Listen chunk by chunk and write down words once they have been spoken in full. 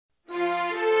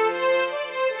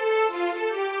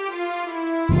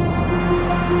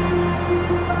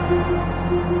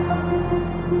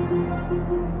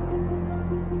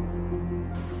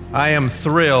I am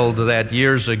thrilled that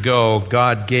years ago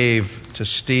God gave to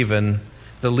Stephen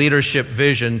the leadership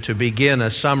vision to begin a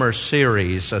summer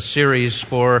series, a series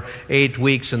for 8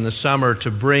 weeks in the summer to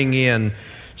bring in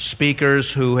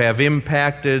speakers who have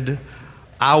impacted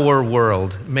our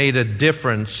world, made a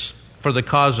difference for the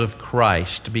cause of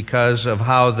Christ because of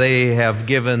how they have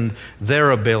given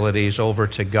their abilities over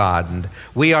to God. And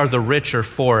we are the richer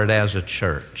for it as a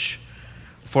church.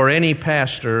 For any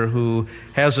pastor who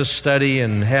has a study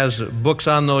and has books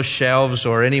on those shelves,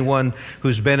 or anyone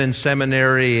who's been in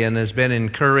seminary and has been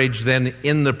encouraged then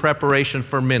in the preparation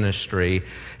for ministry,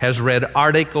 has read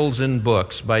articles and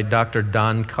books by Dr.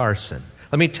 Don Carson.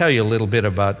 Let me tell you a little bit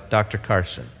about Dr.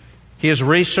 Carson. He is a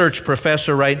research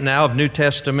professor right now of New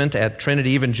Testament at Trinity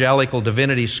Evangelical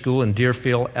Divinity School in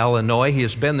Deerfield, Illinois. He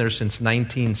has been there since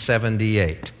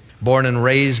 1978. Born and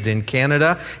raised in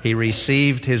Canada, he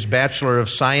received his Bachelor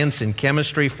of Science in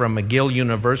Chemistry from McGill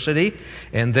University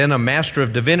and then a Master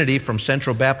of Divinity from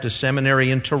Central Baptist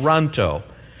Seminary in Toronto.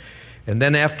 And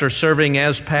then after serving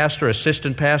as pastor,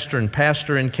 assistant pastor, and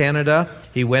pastor in Canada,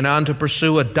 he went on to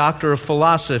pursue a Doctor of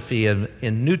Philosophy in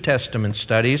New Testament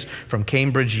Studies from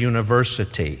Cambridge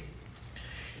University.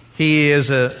 He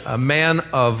is a man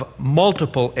of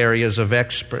multiple areas of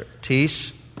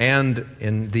expertise. And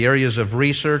in the areas of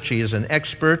research, he is an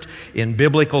expert in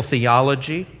biblical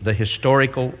theology, the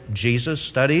historical Jesus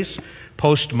studies,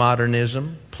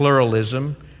 postmodernism,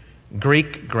 pluralism,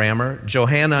 Greek grammar,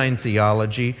 Johannine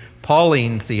theology,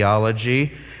 Pauline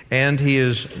theology, and he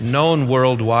is known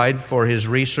worldwide for his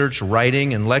research,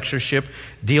 writing, and lectureship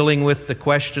dealing with the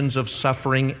questions of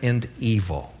suffering and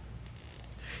evil.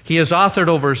 He has authored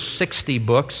over 60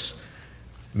 books.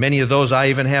 Many of those I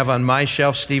even have on my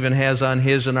shelf. Stephen has on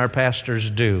his, and our pastors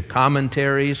do.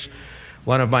 Commentaries.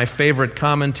 One of my favorite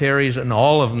commentaries, and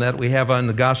all of them that we have on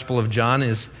the Gospel of John,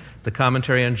 is the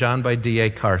commentary on John by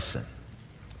D.A. Carson.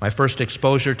 My first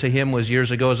exposure to him was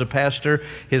years ago as a pastor,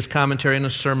 his commentary on the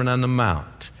Sermon on the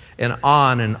Mount, and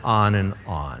on and on and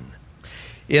on.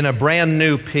 In a brand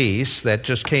new piece that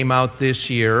just came out this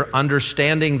year,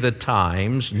 Understanding the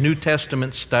Times, New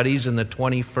Testament Studies in the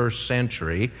 21st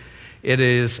Century, it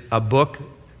is a book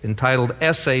entitled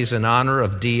Essays in Honor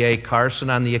of D.A.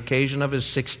 Carson on the occasion of his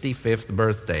 65th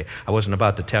birthday. I wasn't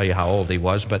about to tell you how old he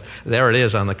was, but there it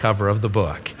is on the cover of the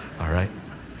book. All right.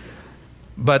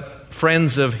 But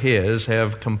friends of his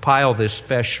have compiled this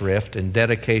Festschrift in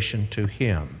dedication to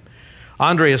him.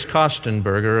 Andreas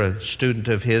Kostenberger, a student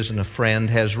of his and a friend,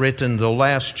 has written the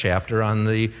last chapter on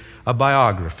a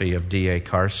biography of D.A.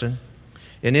 Carson.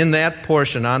 And in that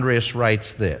portion, Andreas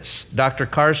writes this: Dr.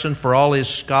 Carson, for all his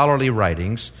scholarly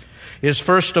writings, is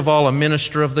first of all a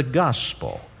minister of the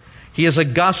gospel. He is a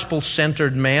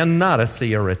gospel-centered man, not a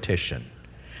theoretician.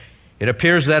 It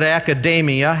appears that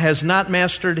academia has not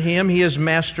mastered him. He has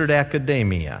mastered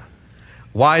academia.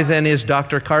 Why then is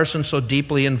Dr. Carson so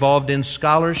deeply involved in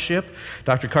scholarship?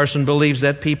 Dr. Carson believes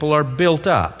that people are built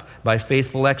up by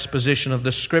faithful exposition of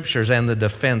the Scriptures and the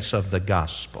defense of the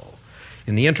gospel.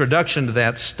 In the introduction to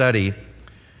that study,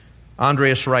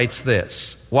 Andreas writes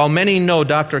this: while many know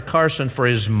Dr. Carson for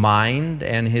his mind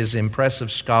and his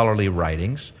impressive scholarly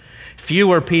writings,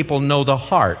 fewer people know the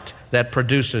heart that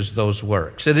produces those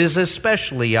works. It is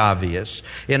especially obvious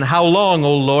in How Long,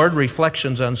 O Lord?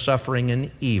 Reflections on Suffering and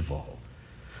Evil.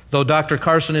 Though Dr.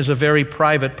 Carson is a very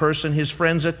private person, his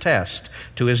friends attest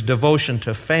to his devotion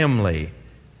to family.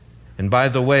 And by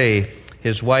the way,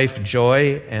 his wife,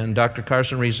 Joy, and Dr.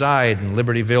 Carson reside in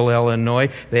Libertyville, Illinois.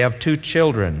 They have 2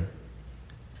 children.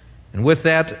 And with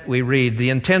that, we read, the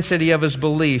intensity of his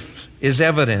belief is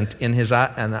evident in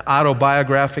an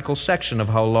autobiographical section of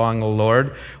How Long, O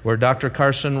Lord, where Dr.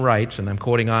 Carson writes, and I'm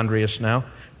quoting Andreas now,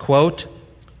 quote,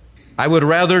 I would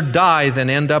rather die than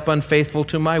end up unfaithful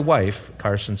to my wife,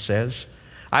 Carson says.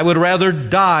 I would rather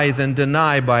die than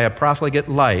deny by a profligate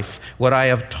life what I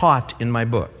have taught in my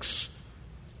books.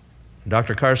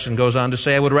 Dr. Carson goes on to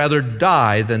say, I would rather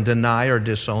die than deny or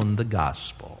disown the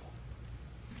gospel.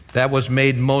 That was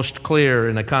made most clear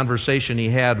in a conversation he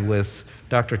had with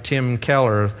Dr. Tim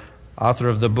Keller, author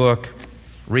of the book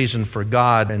Reason for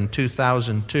God. In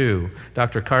 2002,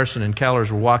 Dr. Carson and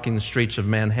Kellers were walking the streets of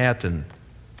Manhattan.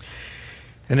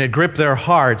 And it gripped their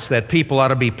hearts that people ought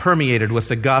to be permeated with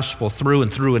the gospel through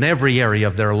and through in every area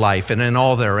of their life and in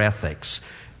all their ethics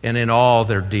and in all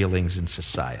their dealings in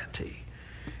society.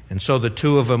 And so the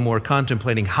two of them were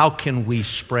contemplating, how can we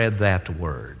spread that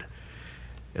word?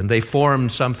 And they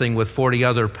formed something with 40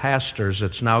 other pastors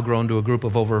that's now grown to a group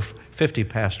of over 50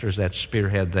 pastors that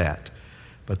spearhead that.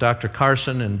 But Dr.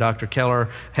 Carson and Dr. Keller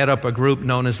head up a group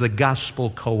known as the Gospel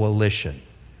Coalition.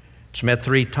 It's met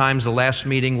 3 times. The last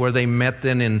meeting where they met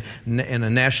then in a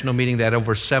national meeting that had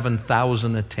over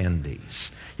 7,000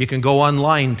 attendees. You can go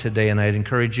online today, and I'd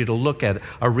encourage you to look at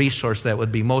a resource that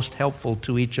would be most helpful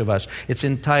to each of us. It's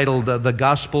entitled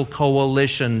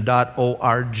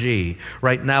thegospelcoalition.org.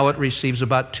 Right now it receives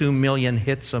about 2 million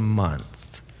hits a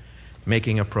month,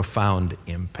 making a profound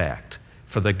impact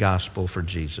for the gospel for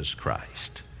Jesus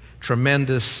Christ.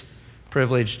 Tremendous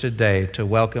privilege today to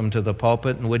welcome to the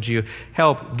pulpit, and would you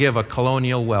help give a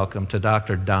colonial welcome to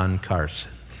Dr. Don Carson.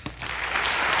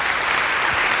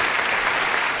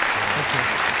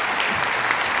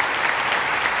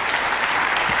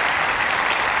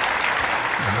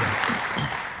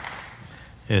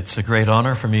 It's a great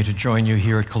honor for me to join you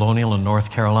here at Colonial in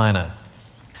North Carolina.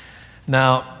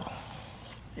 Now,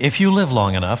 if you live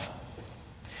long enough,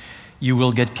 you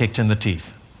will get kicked in the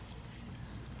teeth.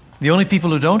 The only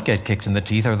people who don't get kicked in the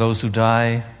teeth are those who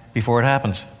die before it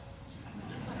happens.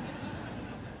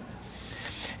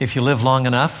 If you live long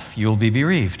enough, you'll be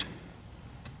bereaved,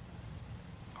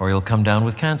 or you'll come down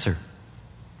with cancer,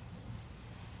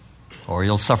 or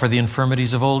you'll suffer the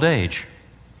infirmities of old age.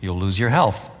 You'll lose your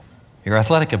health, your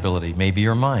athletic ability, maybe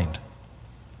your mind.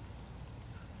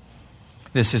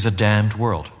 This is a damned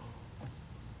world.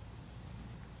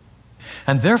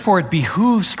 And therefore it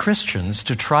behooves Christians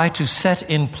to try to set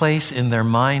in place in their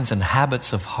minds and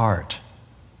habits of heart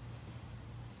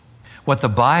what the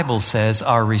Bible says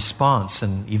our response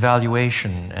and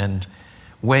evaluation and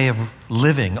way of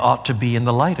living ought to be in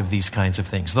the light of these kinds of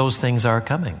things. Those things are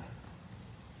coming.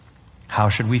 How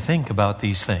should we think about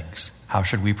these things? How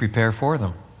should we prepare for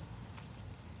them?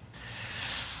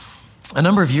 A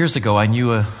number of years ago, I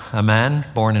knew a man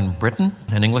born in Britain,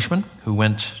 an Englishman, who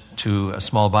went to a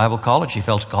small Bible college. He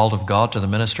felt called of God to the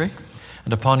ministry.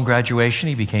 And upon graduation,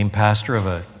 he became pastor of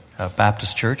a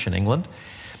Baptist church in England.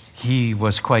 He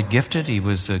was quite gifted. He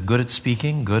was good at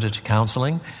speaking, good at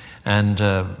counseling, and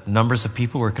numbers of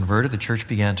people were converted. The church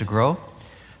began to grow.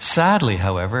 Sadly,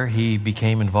 however, he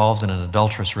became involved in an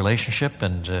adulterous relationship,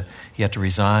 and he had to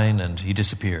resign, and he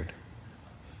disappeared.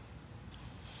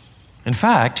 In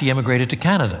fact, he emigrated to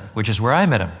Canada, which is where I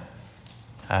met him.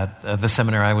 At the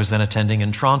seminary I was then attending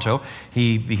in Toronto,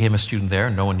 he became a student there,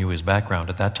 and no one knew his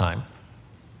background at that time.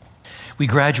 We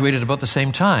graduated about the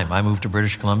same time. I moved to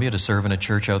British Columbia to serve in a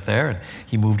church out there, and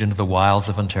he moved into the wilds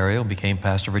of Ontario and became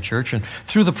pastor of a church. And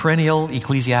through the perennial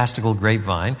ecclesiastical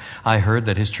grapevine, I heard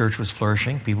that his church was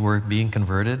flourishing. People were being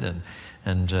converted,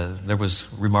 and there was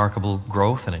remarkable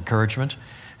growth and encouragement.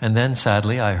 And then,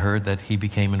 sadly, I heard that he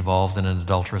became involved in an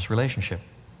adulterous relationship.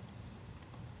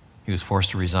 He was forced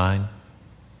to resign.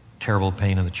 Terrible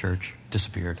pain in the church.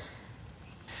 Disappeared.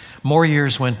 More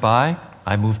years went by.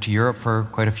 I moved to Europe for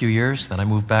quite a few years. Then I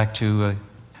moved back to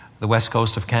the west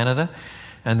coast of Canada.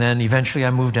 And then eventually I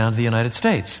moved down to the United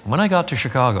States. When I got to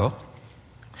Chicago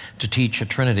to teach at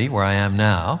Trinity, where I am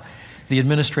now, the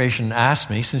administration asked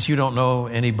me, since you don't know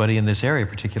anybody in this area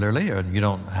particularly, or you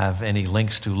don't have any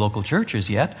links to local churches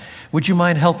yet, would you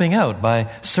mind helping out by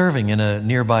serving in a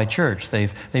nearby church?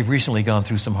 They've recently gone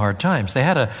through some hard times. They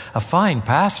had a fine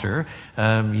pastor.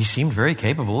 He seemed very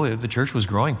capable. The church was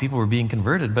growing. People were being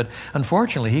converted. But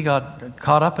unfortunately, he got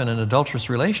caught up in an adulterous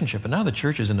relationship, and now the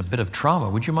church is in a bit of trauma.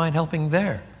 Would you mind helping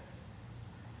there?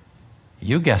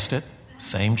 You guessed it.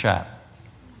 Same chap.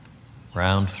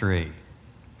 Round 3.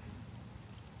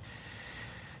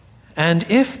 And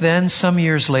if then, some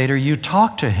years later, you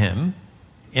talk to him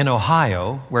in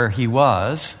Ohio, where he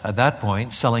was, at that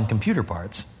point, selling computer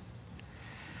parts,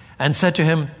 and said to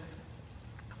him,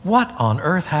 what on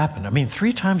earth happened? I mean,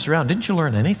 3 times around, didn't you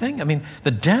learn anything? I mean,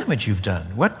 the damage you've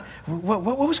done. What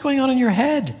was going on in your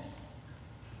head?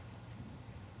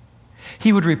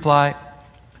 He would reply,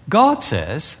 God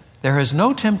says, there has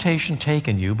no temptation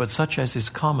taken you but such as is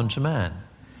common to man.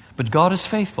 But God is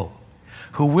faithful,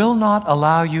 who will not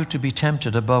allow you to be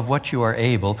tempted above what you are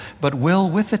able, but will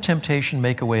with the temptation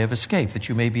make a way of escape, that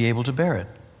you may be able to bear it.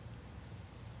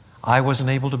 I wasn't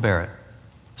able to bear it,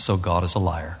 so God is a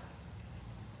liar.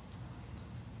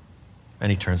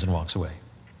 And he turns and walks away.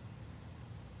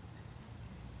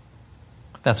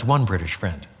 That's one British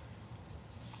friend.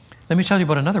 Let me tell you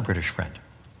about another British friend.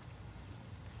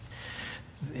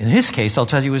 In his case, I'll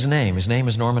tell you his name. His name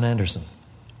is Norman Anderson.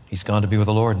 He's gone to be with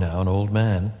the Lord now, an old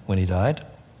man, when he died.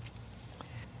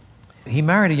 He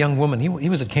married a young woman. He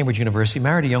was at Cambridge University,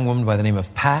 married a young woman by the name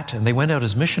of Pat, and they went out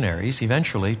as missionaries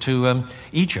eventually to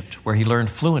Egypt, where he learned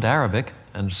fluent Arabic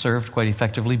and served quite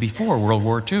effectively before World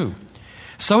War II.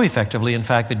 So effectively, in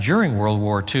fact, that during World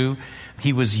War II,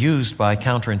 he was used by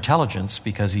counterintelligence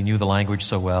because he knew the language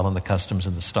so well and the customs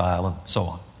and the style and so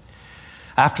on.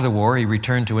 After the war, he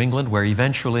returned to England, where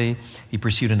eventually he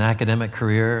pursued an academic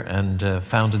career and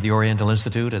founded the Oriental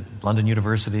Institute at London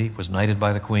University, was knighted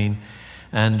by the Queen,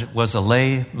 and was a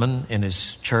layman in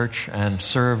his church and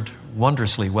served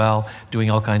wondrously well, doing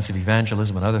all kinds of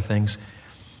evangelism and other things.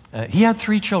 He had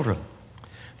 3 children.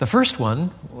 The first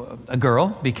one, a girl,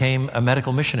 became a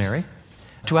medical missionary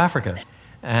to Africa.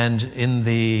 And in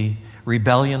the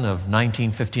rebellion of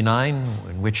 1959,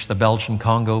 in which the Belgian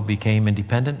Congo became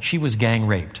independent, she was gang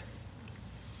raped.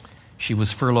 She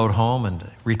was furloughed home and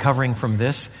recovering from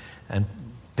this and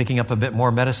picking up a bit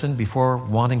more medicine before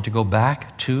wanting to go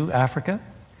back to Africa.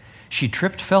 She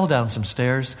tripped, fell down some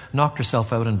stairs, knocked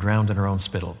herself out, and drowned in her own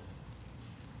spittle.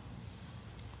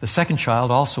 The second child,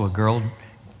 also a girl,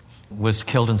 was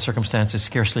killed in circumstances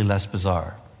scarcely less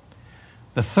bizarre.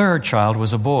 The third child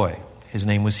was a boy. His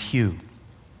name was Hugh.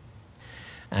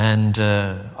 And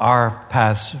our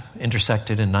paths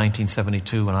intersected in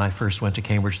 1972 when I first went to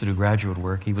Cambridge to do graduate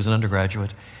work. He was an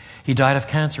undergraduate. He died of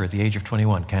cancer at the age of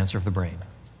 21, cancer of the brain.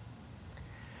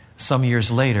 Some years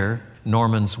later,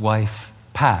 Norman's wife,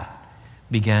 Pat,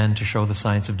 began to show the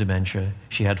signs of dementia.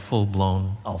 She had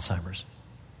full-blown Alzheimer's.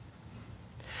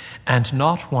 And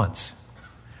not once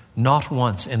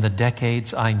in the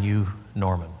decades I knew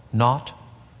Norman, not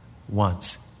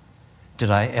once did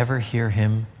I ever hear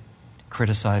him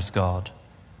criticize God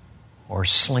or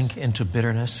slink into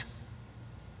bitterness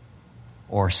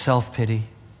or self-pity,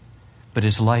 but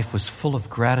his life was full of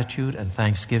gratitude and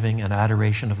thanksgiving and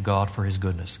adoration of God for his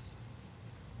goodness.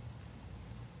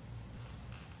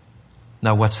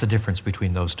 Now, what's the difference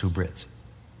between those 2 Brits?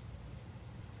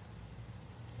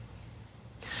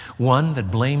 One that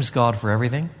blames God for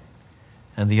everything,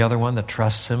 and the other one that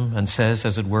trusts him and says,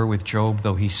 as it were with Job,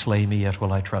 though he slay me, yet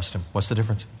will I trust him. What's the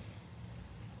difference?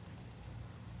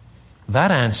 That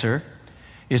answer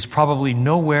is probably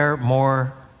nowhere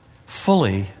more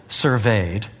fully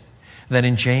surveyed than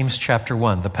in James chapter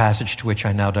 1, the passage to which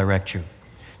I now direct you.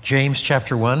 James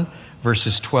chapter 1,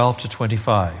 verses 12 to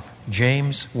 25.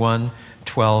 James 1,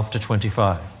 12 to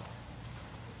 25.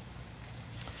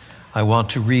 I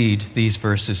want to read these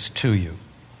verses to you.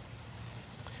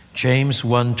 James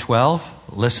 1:12,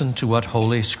 listen to what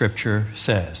Holy Scripture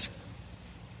says.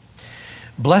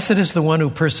 Blessed is the one who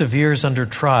perseveres under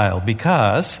trial,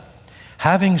 because,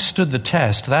 having stood the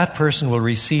test, that person will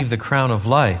receive the crown of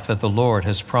life that the Lord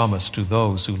has promised to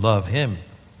those who love him.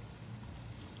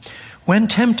 When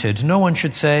tempted, no one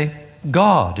should say,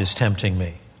 God is tempting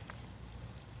me.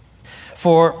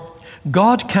 For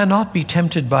God cannot be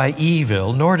tempted by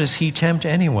evil, nor does he tempt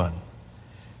anyone.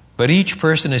 But each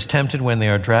person is tempted when they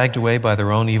are dragged away by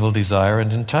their own evil desire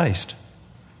and enticed.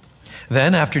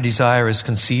 Then, after desire is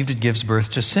conceived, it gives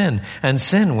birth to sin. And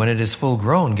sin, when it is full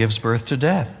grown, gives birth to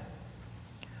death.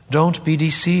 Don't be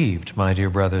deceived, my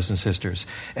dear brothers and sisters.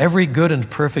 Every good and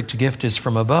perfect gift is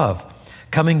from above,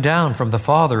 coming down from the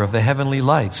Father of the heavenly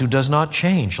lights, who does not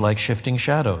change like shifting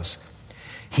shadows.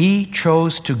 He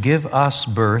chose to give us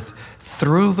birth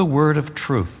through the word of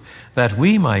truth, that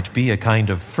we might be a kind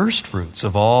of firstfruits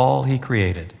of all he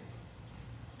created.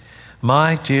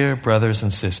 My dear brothers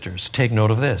and sisters, take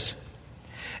note of this.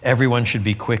 Everyone should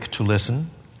be quick to listen,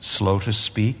 slow to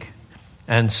speak,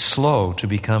 and slow to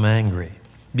become angry,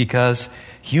 because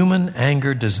human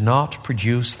anger does not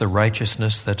produce the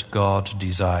righteousness that God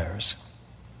desires.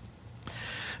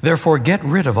 Therefore, get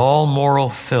rid of all moral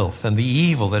filth and the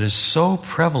evil that is so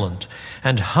prevalent,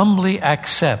 and humbly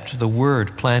accept the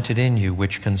word planted in you,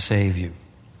 which can save you.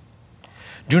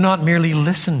 Do not merely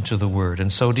listen to the word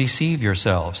and so deceive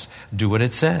yourselves. Do what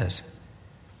it says.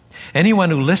 Anyone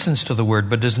who listens to the word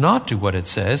but does not do what it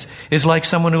says is like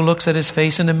someone who looks at his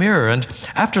face in a mirror and,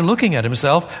 after looking at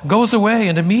himself, goes away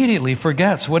and immediately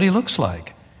forgets what he looks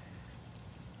like.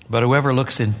 But whoever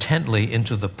looks intently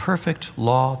into the perfect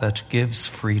law that gives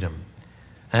freedom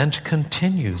and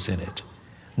continues in it,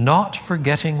 not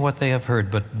forgetting what they have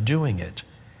heard, but doing it,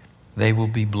 they will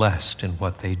be blessed in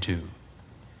what they do.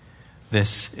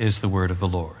 This is the word of the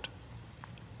Lord.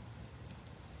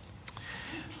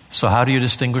 So how do you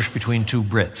distinguish between 2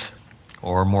 Brits?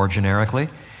 Or more generically,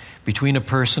 between a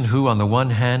person who, on the one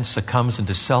hand, succumbs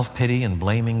into self-pity and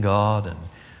blaming God and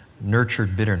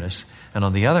nurtured bitterness, and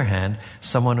on the other hand,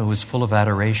 someone who is full of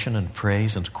adoration and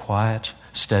praise and quiet,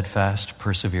 steadfast,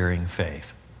 persevering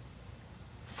faith.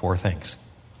 4 things.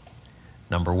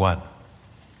 Number 1,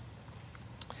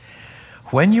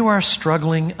 when you are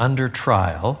struggling under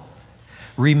trial,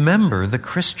 remember the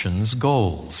Christian's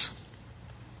goals.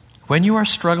 When you are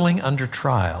struggling under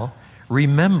trial,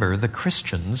 remember the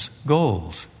Christian's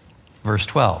goals. Verse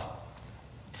 12.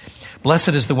 Blessed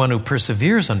is the one who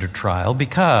perseveres under trial,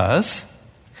 because,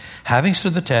 Having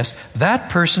stood the test, that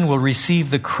person will receive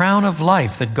the crown of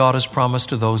life that God has promised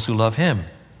to those who love him.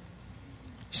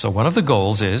 So one of the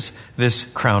goals is this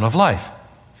crown of life.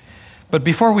 But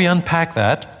before we unpack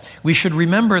that, we should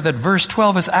remember that verse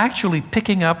 12 is actually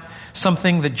picking up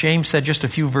something that James said just a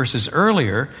few verses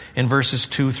earlier in verses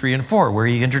 2, 3, and 4, where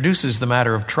he introduces the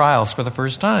matter of trials for the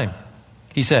first time.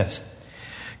 He says,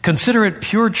 "Consider it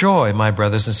pure joy, my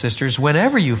brothers and sisters,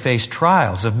 whenever you face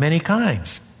trials of many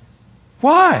kinds."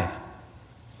 Why?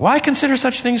 Why consider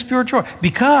such things pure joy?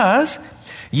 Because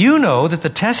you know that the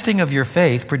testing of your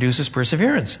faith produces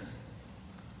perseverance.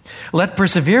 Let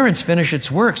perseverance finish its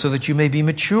work so that you may be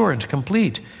mature and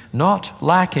complete, not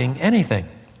lacking anything.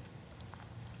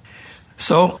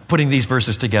 So, putting these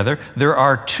verses together, there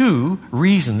are two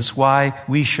reasons why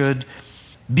we should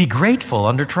be grateful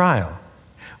under trial.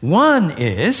 One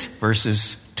is,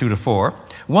 verses 2 to 4,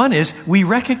 one is we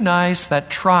recognize that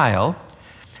trial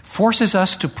forces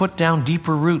us to put down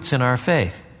deeper roots in our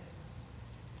faith.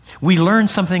 We learn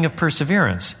something of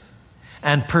perseverance,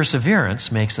 and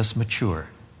perseverance makes us mature.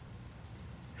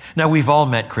 Now, we've all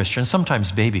met Christians,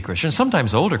 sometimes baby Christians,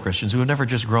 sometimes older Christians who have never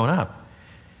just grown up.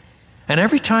 And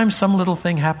every time some little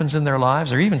thing happens in their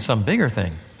lives, or even some bigger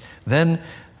thing, then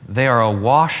they are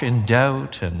awash in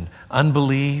doubt and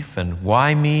unbelief and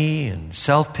why me and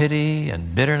self-pity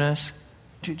and bitterness.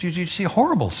 Do you see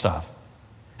horrible stuff?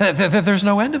 There's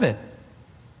no end of it.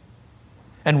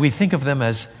 And we think of them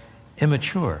as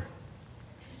immature.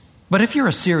 But if you're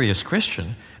a serious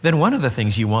Christian, then one of the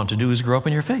things you want to do is grow up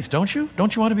in your faith, don't you?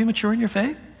 Don't you want to be mature in your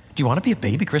faith? Do you want to be a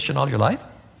baby Christian all your life?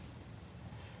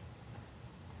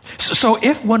 So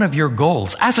if one of your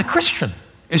goals as a Christian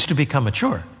is to become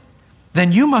mature,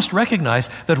 then you must recognize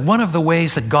that one of the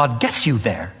ways that God gets you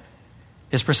there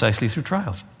is precisely through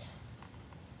trials.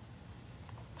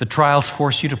 The trials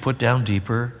force you to put down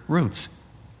deeper roots.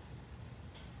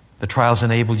 The trials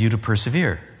enable you to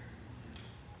persevere.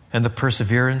 And the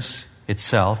perseverance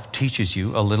itself teaches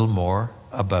you a little more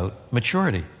about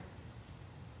maturity.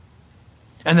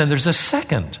 And then there's a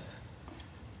second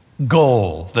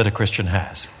goal that a Christian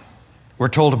has. We're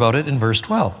told about it in verse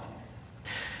 12.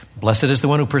 Blessed is the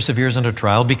one who perseveres under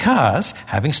trial, because,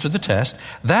 having stood the test,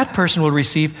 that person will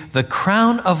receive the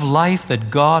crown of life that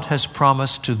God has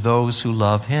promised to those who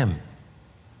love him.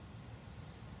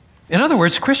 In other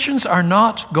words, Christians are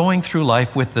not going through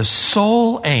life with the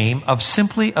sole aim of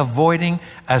simply avoiding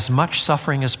as much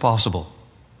suffering as possible.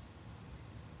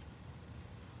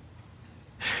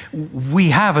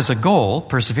 We have as a goal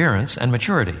perseverance and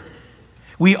maturity.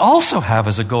 We also have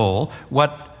as a goal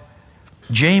what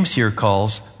James here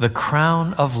calls the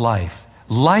crown of life.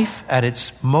 Life at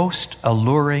its most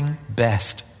alluring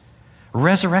best.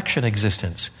 Resurrection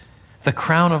existence. The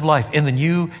crown of life in the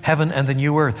new heaven and the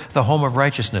new earth, the home of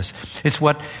righteousness. It's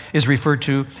what is referred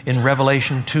to in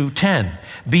Revelation 2:10.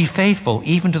 Be faithful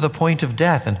even to the point of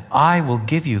death, and I will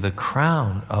give you the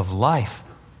crown of life.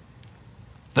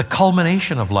 The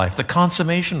culmination of life, the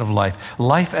consummation of life,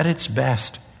 life at its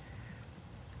best.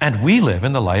 And we live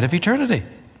in the light of eternity.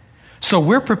 So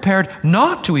we're prepared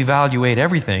not to evaluate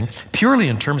everything purely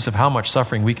in terms of how much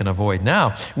suffering we can avoid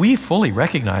now. We fully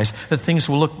recognize that things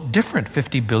will look different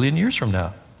 50 billion years from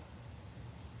now.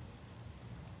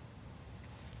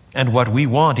 And what we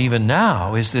want even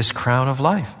now is this crown of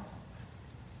life.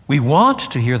 We want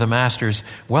to hear the Master's,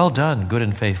 "Well done, good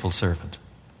and faithful servant.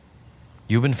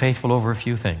 You've been faithful over a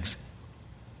few things.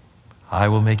 I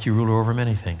will make you ruler over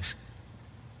many things.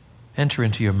 Enter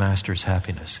into your Master's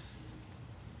happiness."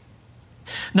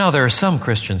 Now, there are some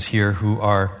Christians here who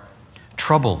are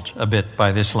troubled a bit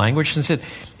by this language, since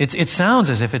it sounds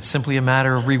as if it's simply a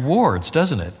matter of rewards,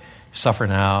 doesn't it? Suffer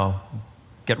now,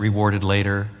 get rewarded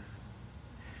later.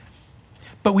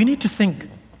 But we need to think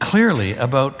clearly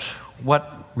about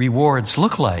what rewards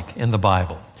look like in the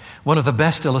Bible. One of the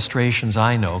best illustrations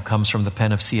I know comes from the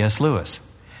pen of C.S. Lewis.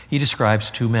 He describes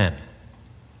two men.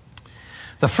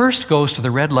 The first goes to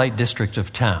the red light district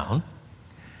of town.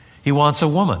 He wants a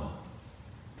woman.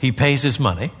 He pays his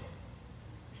money,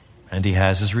 and he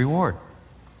has his reward.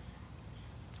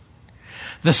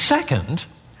 The second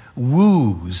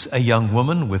woos a young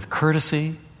woman with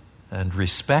courtesy and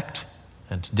respect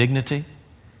and dignity.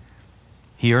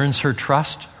 He earns her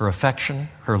trust, her affection,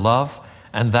 her love,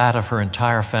 and that of her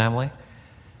entire family.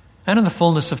 And in the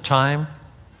fullness of time,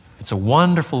 it's a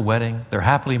wonderful wedding. They're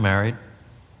happily married.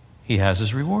 He has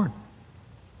his reward.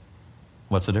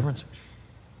 What's the difference?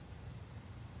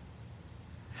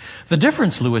 The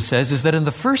difference, Lewis says, is that in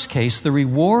the first case, the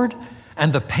reward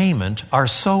and the payment are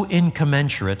so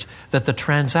incommensurate that the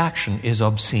transaction is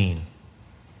obscene.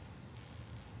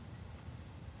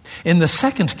 In the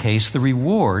second case, the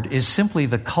reward is simply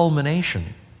the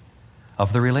culmination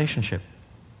of the relationship.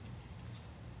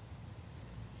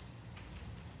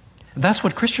 That's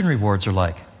what Christian rewards are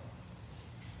like.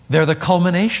 They're the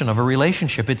culmination of a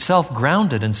relationship, itself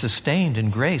grounded and sustained in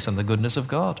grace and the goodness of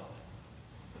God.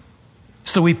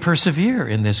 So we persevere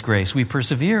in this grace. We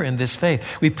persevere in this faith.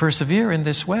 We persevere in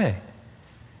this way.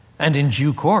 And in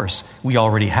due course, we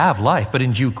already have life, but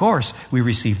in due course, we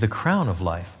receive the crown of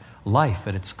life, life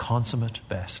at its consummate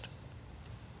best.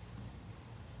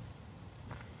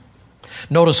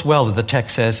 Notice well that the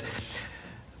text says,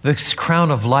 this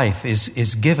crown of life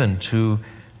is given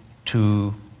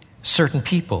to certain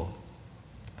people.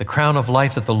 The crown of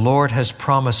life that the Lord has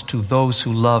promised to those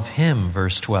who love Him,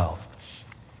 verse 12.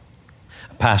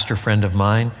 A pastor friend of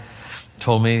mine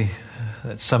told me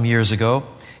that some years ago,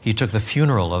 he took the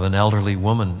funeral of an elderly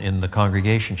woman in the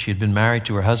congregation. She had been married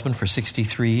to her husband for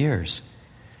 63 years.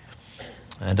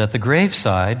 And at the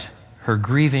graveside, her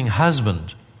grieving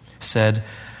husband said,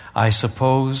 "I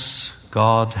suppose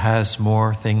God has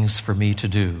more things for me to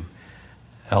do,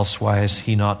 else why has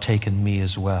He not taken me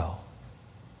as well?"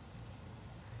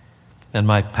 Then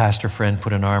my pastor friend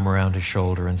put an arm around his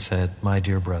shoulder and said, "My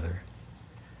dear brother,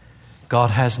 God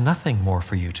has nothing more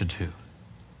for you to do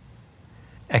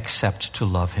except to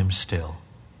love Him still."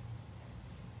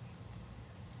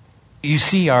 You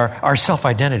see, our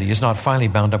self-identity is not finally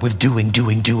bound up with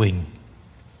doing.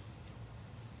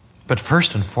 But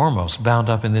first and foremost, bound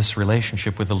up in this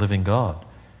relationship with the living God.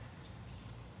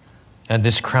 And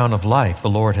this crown of life the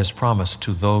Lord has promised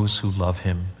to those who love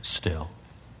Him still.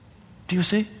 Do you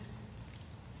see?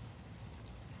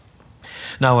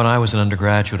 Now, when I was an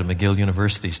undergraduate at McGill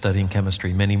University studying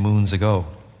chemistry many moons ago,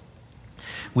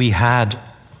 we had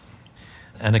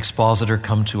an expositor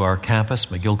come to our campus,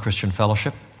 McGill Christian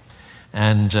Fellowship,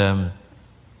 and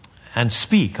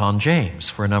speak on James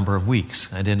for a number of weeks.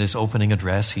 And in his opening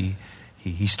address,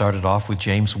 he started off with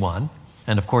James 1.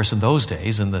 And of course, in those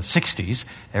days, in the 60s,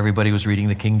 everybody was reading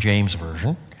the King James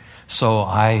Version. So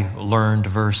I learned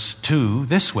verse 2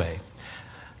 this way: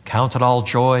 "Count it all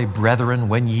joy, brethren,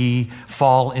 when ye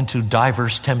fall into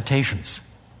diverse temptations."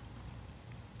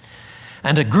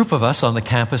 And a group of us on the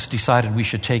campus decided we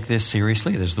should take this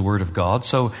seriously. There's the Word of God.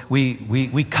 So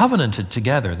we covenanted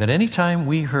together that any time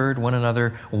we heard one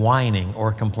another whining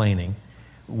or complaining,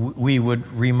 we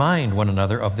would remind one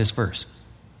another of this verse.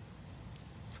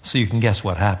 So you can guess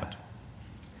what happened.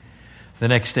 The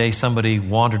next day, somebody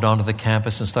wandered onto the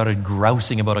campus and started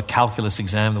grousing about a calculus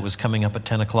exam that was coming up at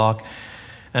 10 o'clock.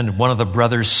 And one of the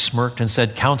brothers smirked and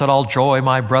said, "Count it all joy,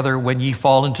 my brother, when ye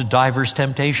fall into diverse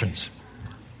temptations."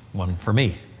 One for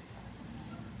me.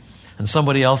 And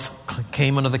somebody else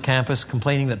came onto the campus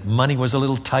complaining that money was a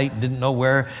little tight, didn't know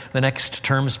where the next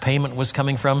term's payment was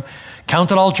coming from.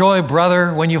 "Count it all joy,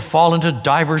 brother, when you fall into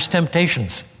diverse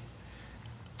temptations."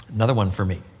 Another one for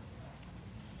me.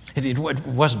 It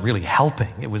wasn't really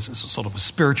helping. It was sort of a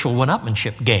spiritual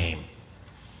one-upmanship game.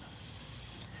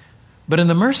 But in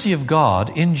the mercy of God,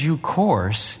 in due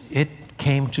course, it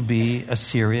came to be a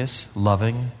serious,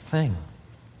 loving thing,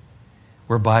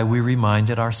 whereby we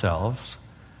reminded ourselves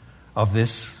of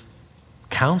this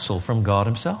counsel from God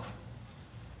Himself.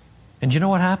 And you know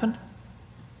what happened?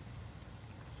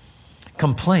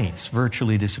 Complaints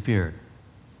virtually disappeared.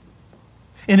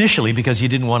 Initially, because you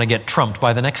didn't want to get trumped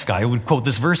by the next guy who would quote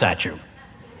this verse at you.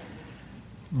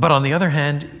 But on the other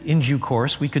hand, in due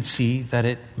course, we could see that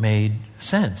it made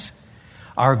sense.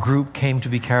 Our group came to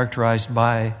be characterized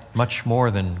by much more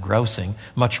than grousing,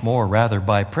 much more rather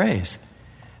by praise.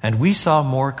 And we saw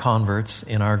more converts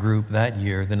in our group that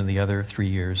year than in the other 3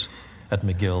 years at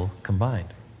McGill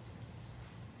combined.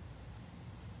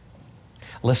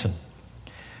 Listen,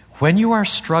 when you are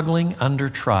struggling under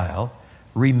trial,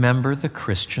 remember the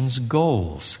Christian's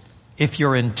goals. If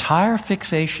your entire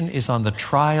fixation is on the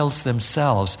trials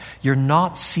themselves, you're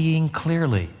not seeing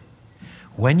clearly.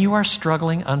 When you are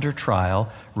struggling under trial,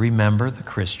 remember the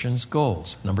Christian's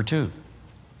goals. Number 2.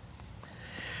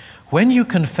 When you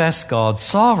confess God's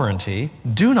sovereignty,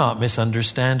 do not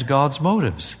misunderstand God's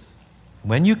motives.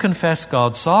 When you confess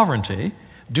God's sovereignty,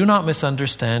 do not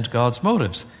misunderstand God's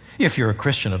motives. If you're a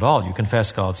Christian at all, you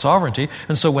confess God's sovereignty,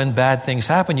 and so when bad things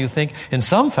happen, you think in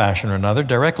some fashion or another,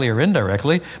 directly or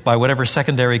indirectly, by whatever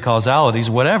secondary causalities,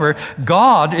 whatever,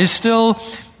 God is still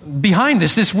behind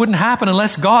this. This wouldn't happen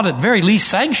unless God at very least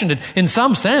sanctioned it in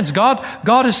some sense.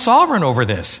 God is sovereign over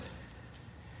this.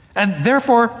 And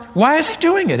therefore, why is He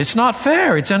doing it? It's not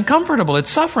fair. It's uncomfortable.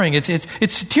 It's suffering.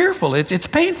 It's tearful. It's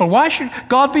painful. Why should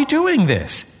God be doing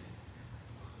this?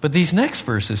 But these next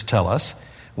verses tell us,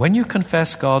 when you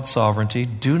confess God's sovereignty,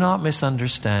 do not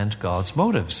misunderstand God's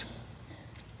motives.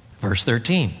 Verse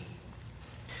 13.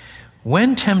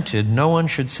 When tempted, no one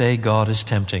should say, God is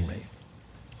tempting me.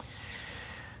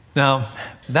 Now,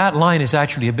 that line is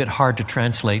actually a bit hard to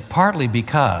translate, partly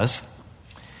because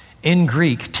in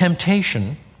Greek,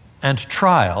 temptation and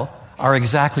trial are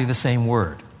exactly the same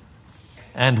word.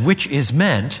 And which is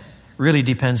meant really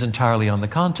depends entirely on the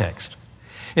context.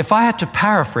 If I had to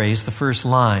paraphrase the first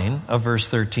line of verse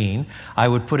 13, I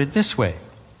would put it this way.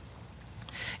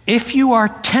 If you are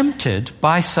tempted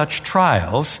by such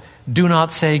trials, do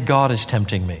not say, God is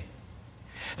tempting me.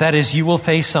 That is, you will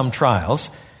face some trials,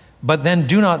 but then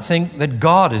do not think that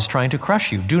God is trying to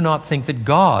crush you. Do not think that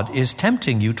God is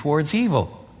tempting you towards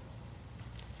evil.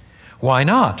 Why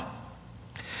not?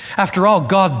 After all,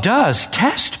 God does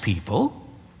test people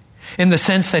in the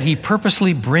sense that He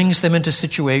purposely brings them into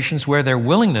situations where their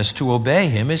willingness to obey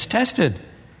Him is tested.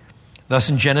 Thus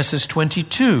in Genesis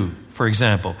 22, for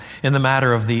example, in the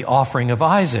matter of the offering of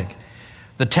Isaac,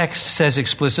 the text says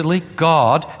explicitly,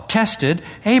 God tested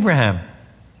Abraham.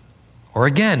 Or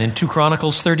again, in 2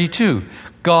 Chronicles 32,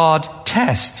 God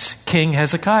tests King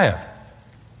Hezekiah.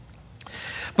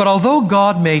 But although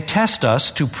God may test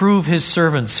us to prove His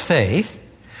servants' faith,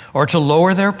 or to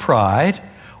lower their pride,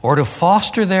 or to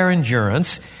foster their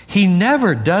endurance, He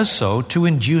never does so to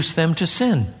induce them to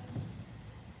sin.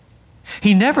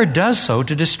 He never does so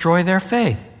to destroy their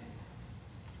faith.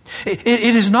 It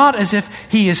is not as if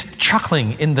He is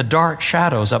chuckling in the dark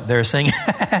shadows up there saying,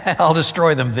 I'll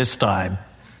destroy them this time.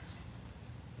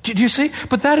 Do you see?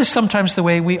 But that is sometimes the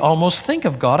way we almost think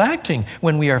of God acting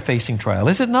when we are facing trial,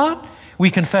 is it not? We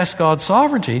confess God's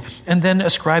sovereignty and then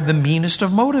ascribe the meanest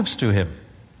of motives to Him.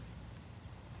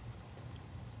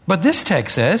 But this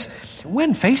text says,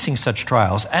 when facing such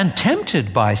trials and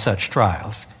tempted by such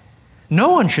trials, no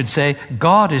one should say,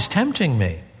 God is tempting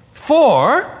me.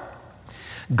 For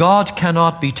God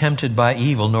cannot be tempted by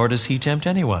evil, nor does He tempt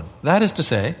anyone. That is to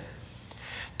say,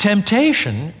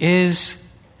 temptation is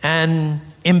an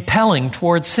impelling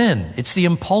towards sin. It's the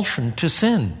impulsion to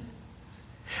sin.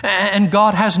 And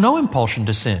God has no impulsion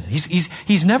to sin.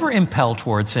 He's never impelled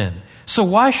towards sin. So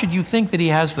why should you think that He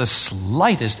has the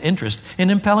slightest interest in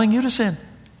impelling you to sin?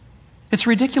 It's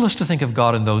ridiculous to think of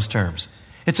God in those terms.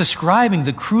 It's ascribing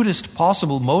the crudest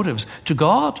possible motives to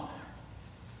God.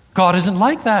 God isn't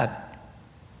like that.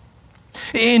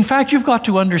 In fact, you've got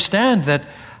to understand that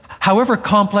however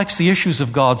complex the issues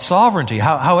of God's sovereignty,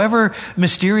 however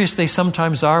mysterious they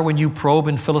sometimes are when you probe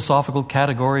in philosophical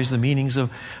categories the meanings of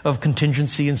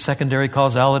contingency and secondary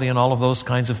causality and all of those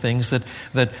kinds of things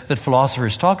that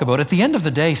philosophers talk about, at the end of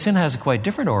the day, sin has a quite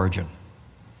different origin.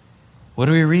 What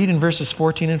do we read in verses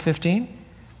 14 and 15?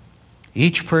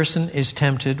 Each person is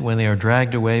tempted when they are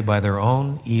dragged away by their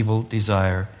own evil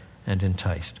desire and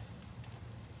enticed.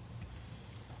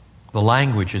 The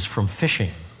language is from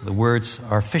fishing. The words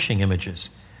are fishing images.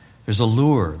 There's a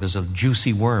lure, there's a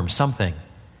juicy worm, something.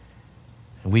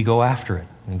 And we go after it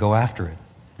and go after it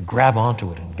and grab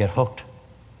onto it and get hooked.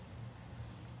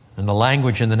 And the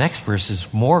language in the next verse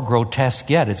is more grotesque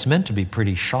yet. It's meant to be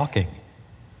pretty shocking.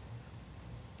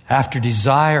 After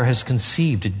desire has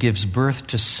conceived, it gives birth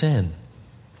to sin.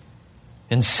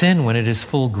 And sin, when it is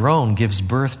full grown, gives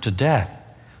birth to death.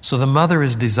 So the mother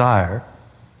is desire,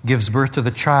 gives birth to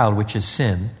the child, which is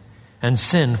sin, and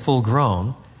sin, full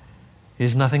grown,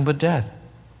 is nothing but death.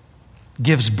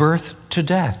 Gives birth to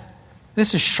death.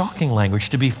 This is shocking language,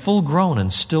 to be full grown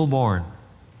and stillborn.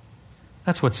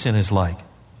 That's what sin is like.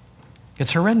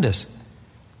 It's horrendous.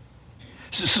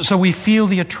 So we feel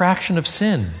the attraction of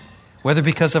sin, whether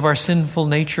because of our sinful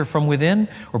nature from within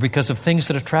or because of things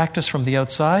that attract us from the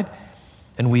outside,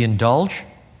 and we indulge.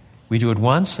 We do it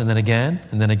once and then again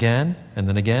and then again and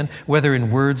then again, whether in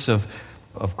words of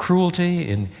cruelty,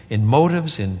 in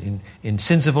motives, in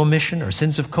sins of omission or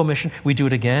sins of commission. We do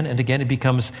it again and again. It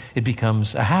becomes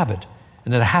a habit.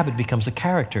 And then the habit becomes a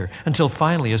character until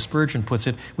finally, as Spurgeon puts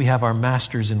it, we have our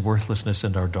masters in worthlessness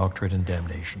and our doctorate in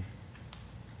damnation.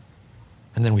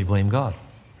 And then we blame God.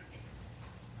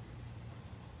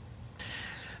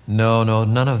 No,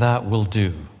 none of that will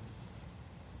do.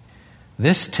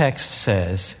 This text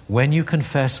says, when you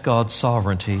confess God's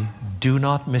sovereignty, do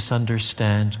not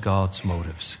misunderstand God's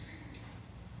motives.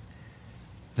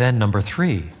 Then number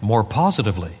 3, more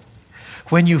positively,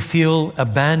 when you feel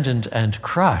abandoned and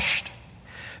crushed,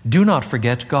 do not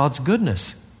forget God's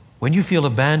goodness. When you feel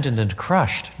abandoned and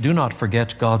crushed, do not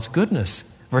forget God's goodness.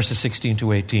 Verses 16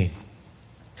 to 18.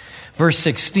 Verse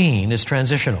 16 is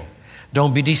transitional.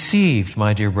 Don't be deceived,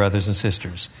 my dear brothers and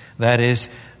sisters.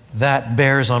 That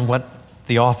bears on what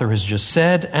the author has just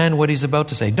said and what he's about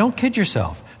to say. Don't kid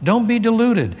yourself. Don't be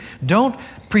deluded. Don't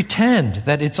pretend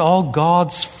that it's all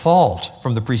God's fault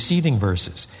from the preceding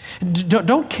verses.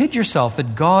 Don't kid yourself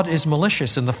that God is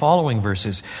malicious in the following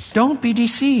verses. Don't be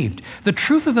deceived. The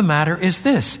truth of the matter is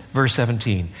this, verse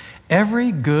 17.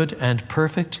 Every good and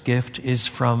perfect gift is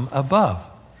from above,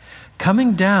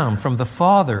 coming down from the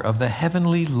Father of the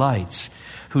heavenly lights,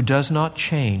 who does not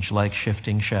change like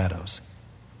shifting shadows.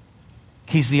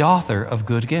 He's the author of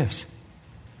good gifts,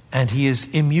 and he is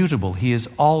immutable. He is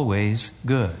always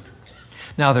good.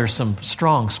 Now, there's some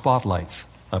strong spotlights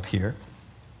up here.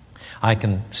 I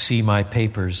can see my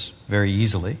papers very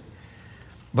easily.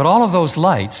 But all of those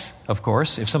lights, of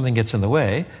course, if something gets in the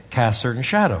way, cast certain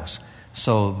shadows.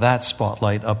 So that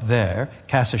spotlight up there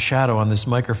casts a shadow on this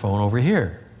microphone over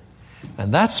here.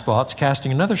 And that spot's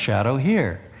casting another shadow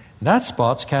here. That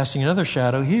spot's casting another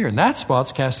shadow here. And that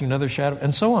spot's casting another shadow,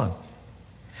 and so on.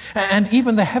 And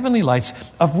even the heavenly lights,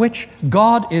 of which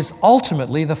God is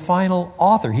ultimately the final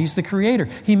author. He's the creator.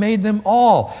 He made them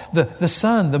all. The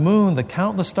sun, the moon, the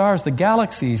countless stars, the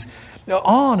galaxies,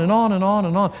 on and on and on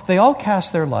and on. They all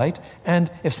cast their light, and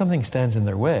if something stands in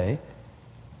their way,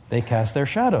 they cast their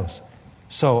shadows.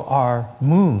 So our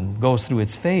moon goes through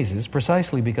its phases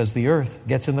precisely because the earth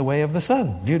gets in the way of the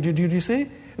sun. Do you see?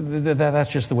 That's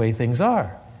just the way things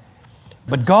are.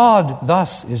 But God,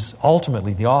 thus, is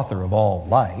ultimately the author of all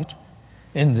light,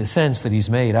 in the sense that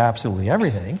he's made absolutely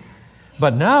everything.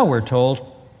 But now we're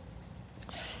told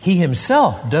he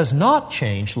himself does not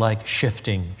change like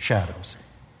shifting shadows.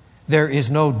 There is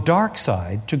no dark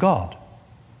side to God.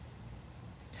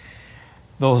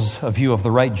 Those of you of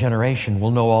the right generation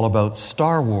will know all about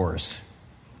Star Wars.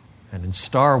 And in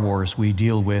Star Wars, we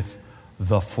deal with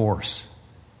the Force.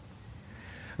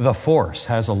 The Force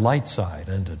has a light side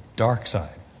and a dark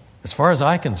side. As far as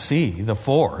I can see, the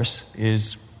Force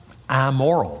is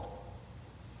amoral.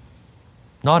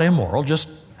 Not immoral, just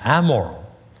amoral.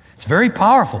 It's very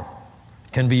powerful.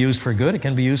 It can be used for good, it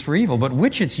can be used for evil. But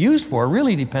which it's used for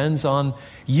really depends on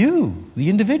you, the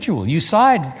individual. You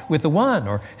side with the one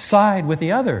or side with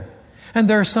the other. And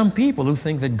there are some people who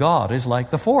think that God is like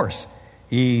the Force.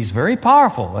 He's very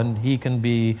powerful, and he can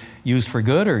be used for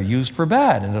good or used for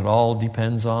bad, and it all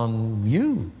depends on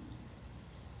you.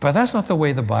 But that's not the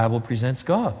way the Bible presents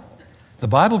God. The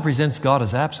Bible presents God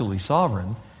as absolutely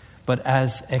sovereign, but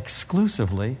as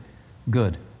exclusively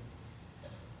good.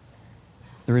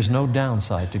 There is no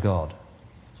downside to God.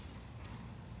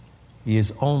 He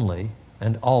is only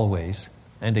and always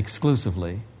and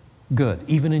exclusively good.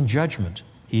 Even in judgment,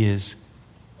 he is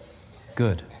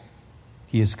good.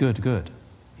 He is good.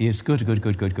 He is good.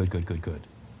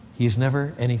 He is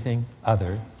never anything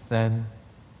other than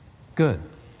good.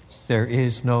 There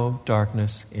is no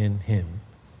darkness in him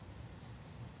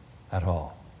at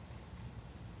all.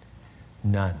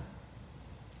 None.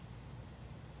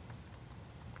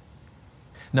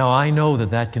 Now, I know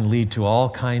that can lead to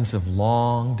all kinds of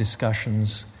long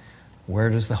discussions. Where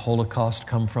does the Holocaust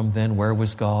come from then? Where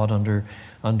was God under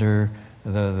the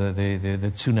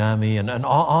tsunami? And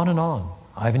on and on.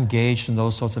 I've engaged in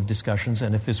those sorts of discussions,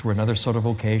 and if this were another sort of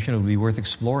occasion, it would be worth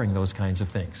exploring those kinds of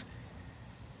things.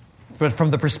 But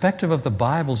from the perspective of the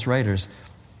Bible's writers,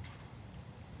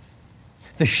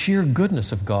 the sheer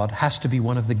goodness of God has to be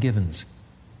one of the givens.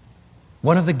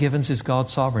 One of the givens is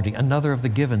God's sovereignty. Another of the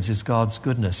givens is God's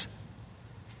goodness.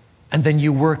 And then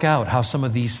you work out how some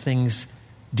of these things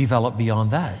develop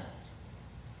beyond that.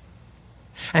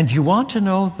 And you want to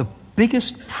know the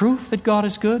biggest proof that God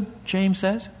is good, James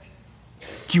says?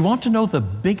 Do you want to know the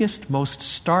biggest, most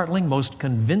startling, most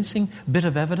convincing bit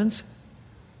of evidence?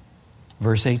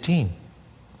 Verse 18.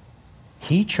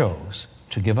 He chose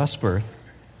to give us birth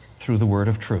through the word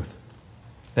of truth,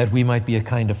 that we might be a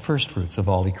kind of firstfruits of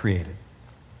all he created.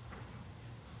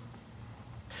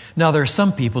 Now, there are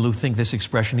some people who think this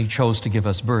expression, he chose to give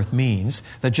us birth, means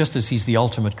that just as he's the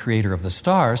ultimate creator of the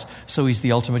stars, so he's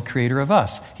the ultimate creator of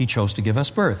us. He chose to give us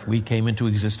birth. We came into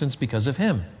existence because of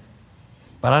him.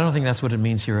 But I don't think that's what it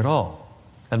means here at all.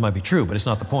 That might be true, but it's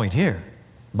not the point here.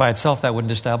 By itself, that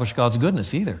wouldn't establish God's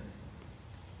goodness either.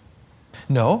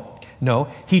 No.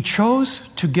 He chose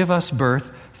to give us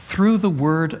birth through the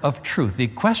word of truth. The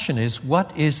question is,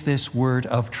 what is this word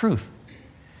of truth?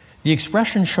 The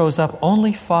expression shows up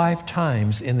only 5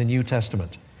 times in the New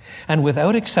Testament. And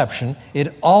without exception,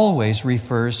 it always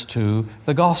refers to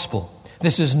the gospel.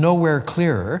 This is nowhere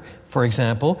clearer, for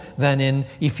example, than in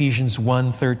Ephesians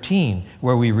 1:13,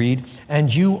 where we read,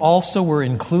 "And you also were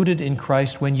included in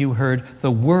Christ when you heard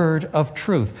the word of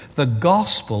truth, the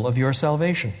gospel of your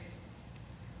salvation."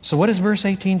 So what is verse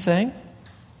 18 saying?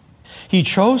 He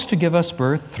chose to give us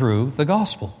birth through the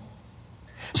gospel.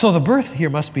 So the birth here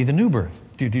must be the new birth.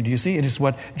 Do you see? It is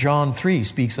what John 3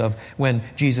 speaks of when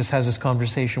Jesus has this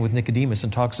conversation with Nicodemus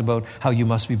and talks about how you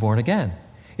must be born again.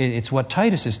 It's what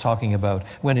Titus is talking about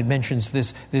when it mentions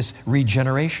this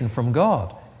regeneration from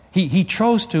God. He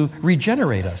chose to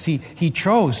regenerate us. He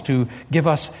chose to give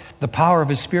us the power of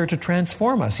His Spirit to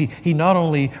transform us. He not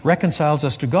only reconciles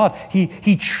us to God,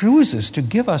 He chooses to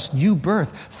give us new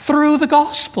birth through the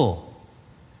gospel.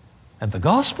 And the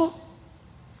gospel?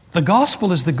 The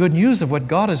gospel is the good news of what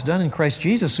God has done in Christ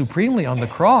Jesus supremely on the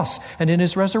cross and in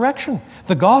His resurrection.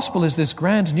 The gospel is this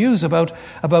grand news about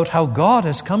how God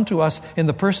has come to us in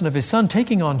the person of His Son,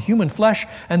 taking on human flesh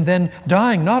and then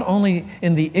dying not only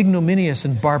in the ignominious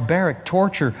and barbaric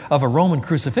torture of a Roman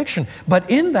crucifixion, but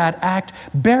in that act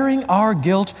bearing our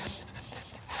guilt,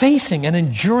 facing and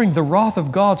enduring the wrath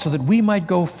of God so that we might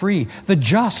go free, the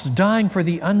just dying for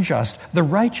the unjust, the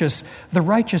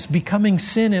righteous becoming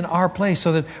sin in our place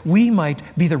so that we might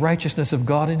be the righteousness of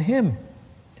God in Him.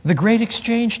 The great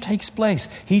exchange takes place.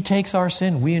 He takes our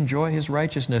sin, we enjoy His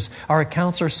righteousness. Our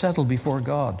accounts are settled before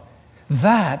God.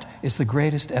 That is the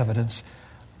greatest evidence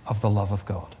of the love of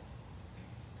God.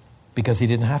 Because He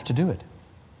didn't have to do it.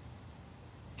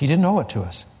 He didn't owe it to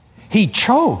us. He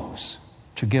chose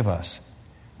to give us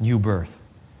new birth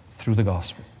through the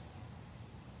gospel.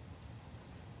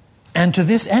 And to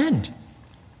this end,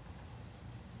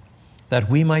 that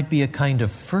we might be a kind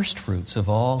of first fruits of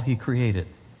all He created.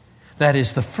 That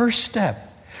is the first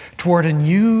step toward a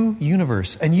new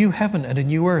universe, a new heaven and a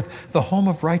new earth, the home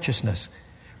of righteousness,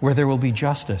 where there will be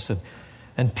justice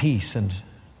and peace and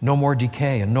no more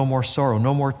decay and no more sorrow,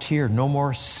 no more tear, no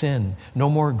more sin, no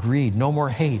more greed, no more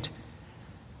hate.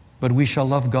 But we shall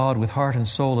love God with heart and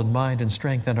soul and mind and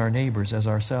strength and our neighbors as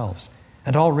ourselves.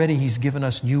 And already He's given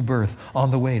us new birth on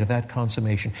the way to that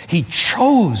consummation. He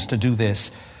chose to do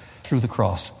this through the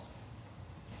cross,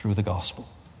 through the gospel.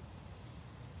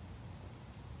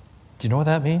 Do you know what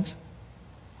that means?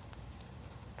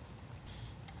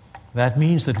 That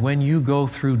means that when you go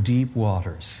through deep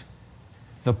waters,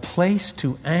 the place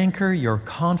to anchor your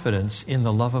confidence in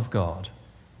the love of God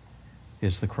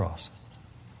is the cross.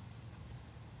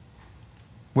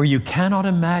 Where you cannot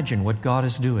imagine what God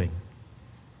is doing,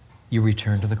 you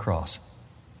return to the cross.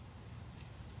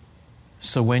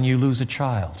 So when you lose a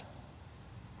child,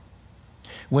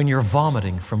 when you're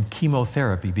vomiting from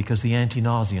chemotherapy because the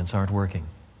anti-nauseants aren't working,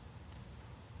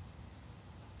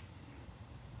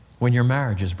 when your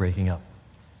marriage is breaking up,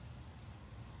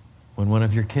 when one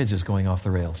of your kids is going off the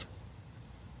rails,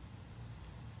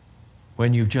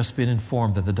 when you've just been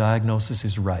informed that the diagnosis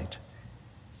is right,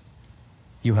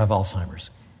 you have Alzheimer's,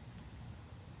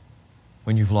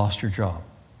 when you've lost your job,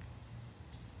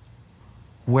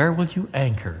 where will you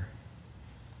anchor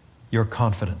your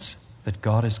confidence that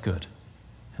God is good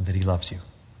and that He loves you?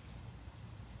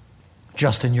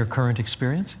 Just in your current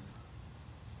experience?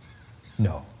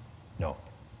 No.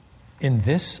 In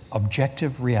this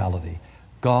objective reality,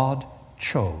 God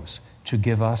chose to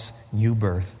give us new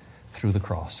birth through the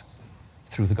cross,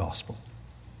 through the gospel.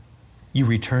 You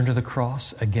return to the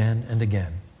cross again and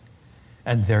again,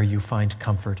 and there you find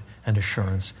comfort and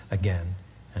assurance again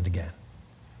and again.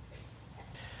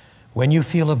 When you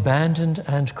feel abandoned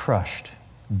and crushed,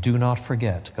 do not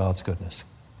forget God's goodness.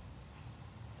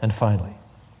 And finally,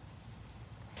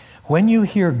 when you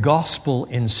hear gospel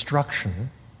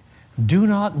instruction, do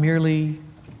not merely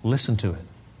listen to it.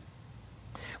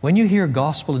 When you hear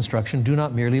gospel instruction, do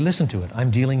not merely listen to it.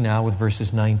 I'm dealing now with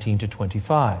verses 19 to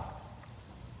 25.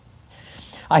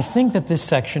 I think that this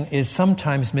section is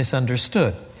sometimes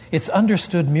misunderstood. It's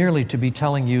understood merely to be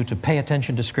telling you to pay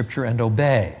attention to Scripture and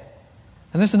obey.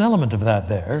 And there's an element of that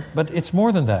there, but it's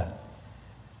more than that.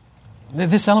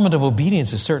 This element of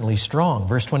obedience is certainly strong.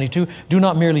 Verse 22, do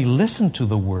not merely listen to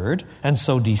the word and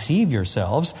so deceive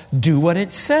yourselves. Do what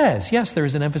it says. Yes, there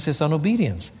is an emphasis on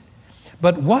obedience.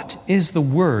 But what is the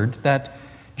word that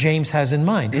James has in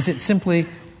mind? Is it simply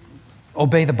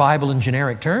obey the Bible in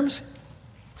generic terms?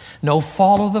 No,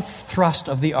 follow the thrust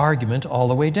of the argument all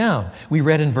the way down. We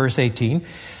read in verse 18,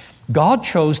 God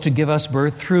chose to give us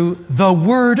birth through the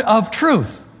word of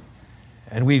truth.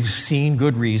 And we've seen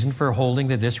good reason for holding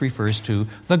that this refers to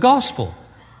the gospel.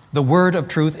 The word of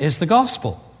truth is the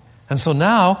gospel. And so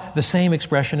now the same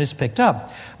expression is picked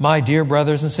up. My dear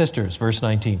brothers and sisters, verse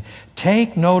 19,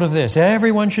 take note of this.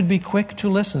 Everyone should be quick to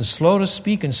listen, slow to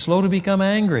speak, and slow to become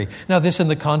angry. Now this in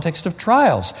the context of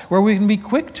trials, where we can be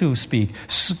quick to speak,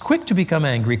 quick to become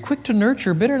angry, quick to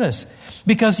nurture bitterness.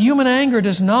 Because human anger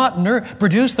does not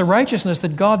produce the righteousness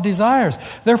that God desires.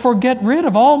 Therefore, get rid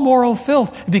of all moral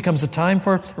filth. It becomes a time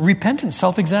for repentance,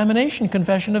 self-examination,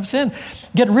 confession of sin.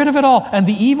 Get rid of it all. And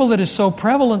the evil that is so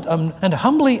prevalent, and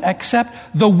humbly accept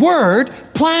the word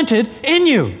planted in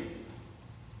you.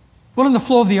 Well, in the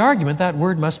flow of the argument, that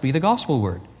word must be the gospel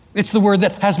word. It's the word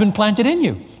that has been planted in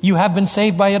you. You have been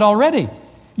saved by it already.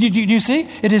 Do you see?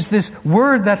 It is this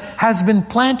word that has been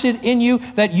planted in you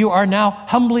that you are now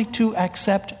humbly to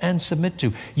accept and submit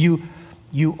to. You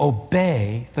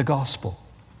obey the gospel.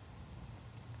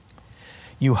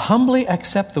 You humbly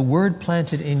accept the word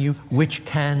planted in you which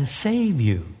can save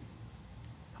you.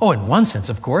 Oh, in one sense,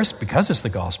 of course, because it's the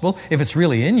gospel, if it's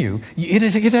really in you, it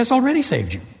has already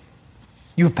saved you.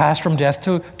 You've passed from death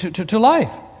to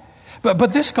life.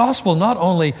 But this gospel not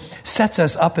only sets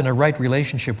us up in a right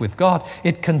relationship with God,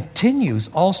 it continues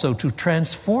also to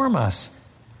transform us,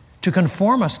 to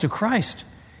conform us to Christ.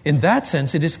 In that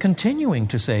sense, it is continuing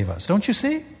to save us. Don't you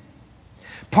see?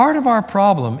 Part of our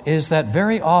problem is that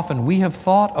very often we have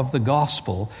thought of the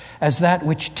gospel as that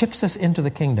which tips us into the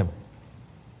kingdom.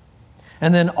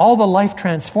 And then all the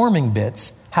life-transforming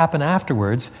bits happen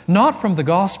afterwards, not from the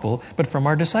gospel, but from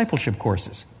our discipleship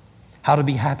courses. How to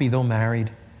be happy though married,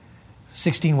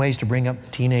 16 ways to bring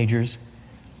up teenagers,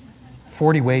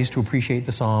 40 ways to appreciate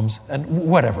the Psalms, and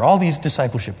whatever, all these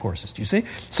discipleship courses, do you see?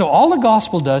 So all the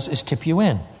gospel does is tip you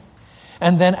in.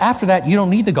 And then after that, you don't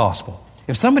need the gospel.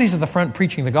 If somebody's at the front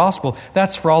preaching the gospel,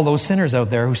 that's for all those sinners out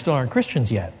there who still aren't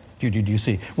Christians yet. Do you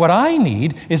see? What I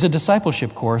need is a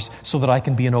discipleship course so that I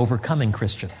can be an overcoming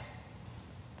Christian.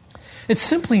 It's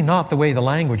simply not the way the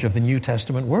language of the New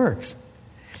Testament works.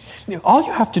 All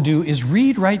you have to do is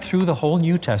read right through the whole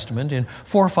New Testament in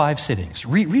 4 or 5 sittings.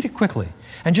 Read it quickly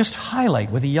and just highlight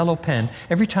with a yellow pen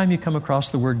every time you come across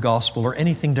the word gospel or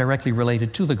anything directly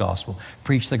related to the gospel.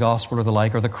 Preach the gospel or the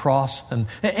like, or the cross, and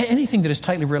anything that is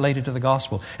tightly related to the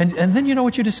gospel. And then you know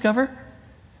what you discover?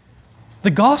 The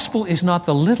gospel is not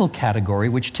the little category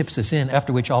which tips us in,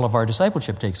 after which all of our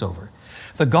discipleship takes over.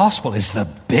 The gospel is the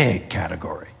big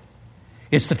category.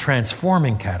 It's the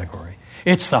transforming category.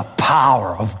 It's the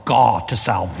power of God to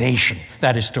salvation,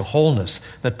 that is, to wholeness,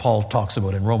 that Paul talks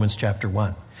about in Romans chapter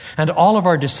 1. And all of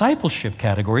our discipleship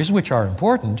categories, which are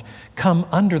important, come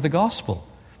under the gospel.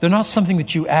 They're not something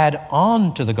that you add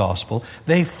on to the gospel.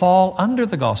 They fall under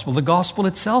the gospel. The gospel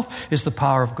itself is the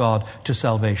power of God to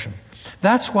salvation.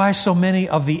 That's why so many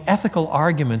of the ethical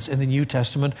arguments in the New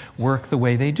Testament work the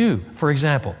way they do. For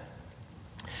example,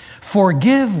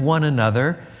 forgive one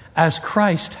another as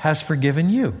Christ has forgiven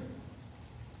you.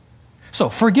 So,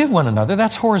 forgive one another,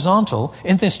 that's horizontal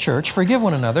in this church. Forgive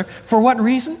one another. For what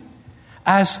reason?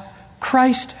 As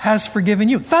Christ has forgiven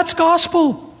you. That's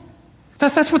gospel.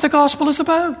 That's what the gospel is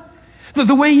about.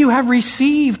 The way you have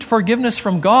received forgiveness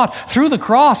from God through the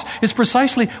cross is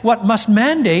precisely what must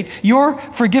mandate your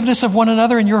forgiveness of one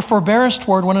another and your forbearance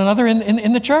toward one another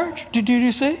in the church. Do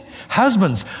you see?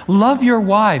 Husbands, love your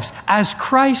wives as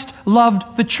Christ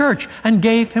loved the church and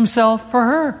gave himself for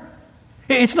her.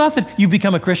 It's not that you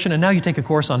become a Christian and now you take a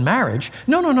course on marriage.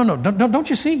 No. Don't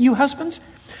you see, you husbands?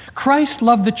 Christ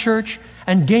loved the church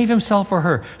and gave himself for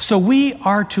her. So we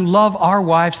are to love our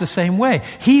wives the same way.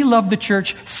 He loved the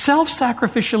church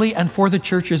self-sacrificially and for the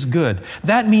church's good.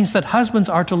 That means that husbands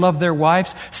are to love their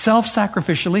wives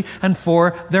self-sacrificially and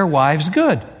for their wives'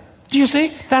 good. Do you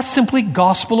see? That's simply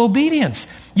gospel obedience.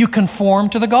 You conform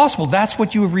to the gospel. That's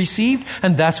what you have received,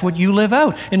 and that's what you live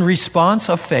out in response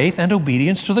of faith and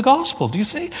obedience to the gospel. Do you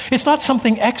see? It's not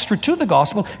something extra to the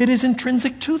gospel. It is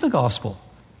intrinsic to the gospel.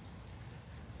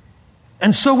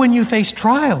 And so when you face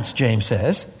trials, James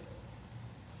says,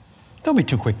 don't be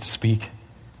too quick to speak.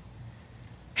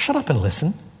 Shut up and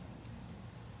listen.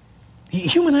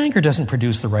 Human anger doesn't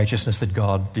produce the righteousness that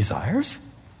God desires.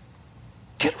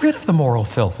 Get rid of the moral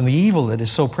filth and the evil that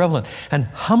is so prevalent and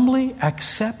humbly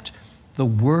accept the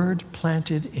word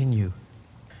planted in you.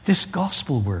 This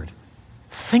gospel word.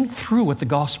 Think through what the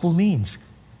gospel means.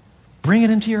 Bring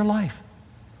it into your life.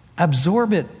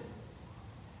 Absorb it.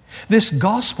 This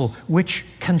gospel which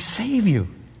can save you.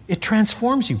 It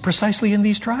transforms you precisely in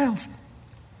these trials.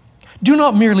 Do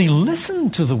not merely listen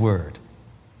to the word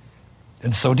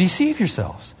and so deceive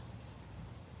yourselves.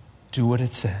 Do what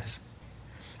it says.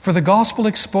 For the gospel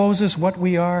exposes what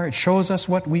we are. It shows us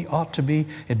what we ought to be.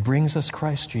 It brings us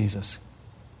Christ Jesus.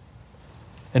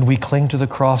 And we cling to the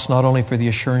cross not only for the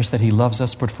assurance that he loves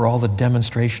us, but for all the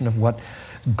demonstration of what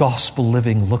gospel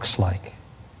living looks like.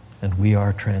 And we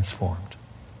are transformed.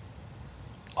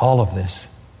 All of this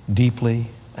deeply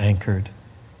anchored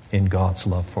in God's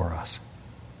love for us.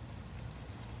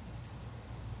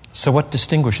 So what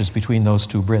distinguishes between those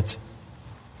two Brits?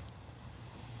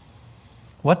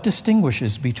 What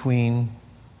distinguishes between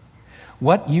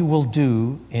what you will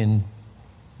do in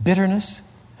bitterness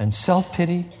and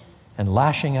self-pity and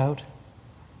lashing out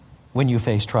when you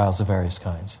face trials of various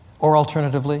kinds? Or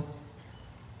alternatively,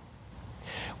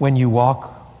 when you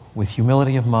walk with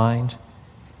humility of mind,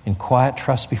 in quiet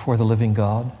trust before the living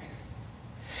God,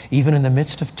 even in the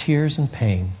midst of tears and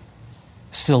pain,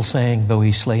 still saying, though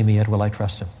he slay me, yet will I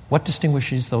trust him. What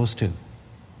distinguishes those two?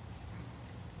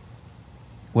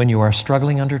 When you are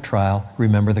struggling under trial,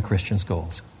 remember the Christian's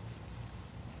goals.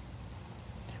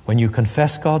 When you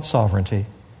confess God's sovereignty,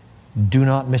 do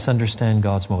not misunderstand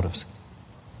God's motives.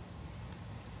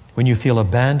 When you feel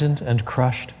abandoned and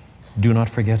crushed, do not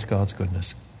forget God's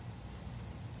goodness.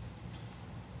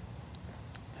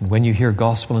 And when you hear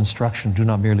gospel instruction, do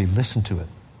not merely listen to it.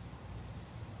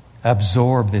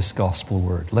 Absorb this gospel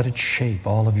word. Let it shape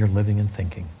all of your living and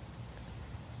thinking.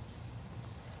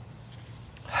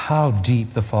 How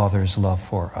deep the Father's love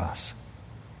for us.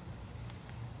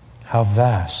 How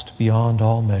vast beyond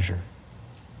all measure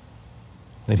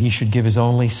that he should give his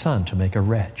only Son to make a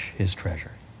wretch his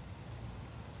treasure.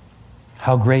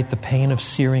 How great the pain of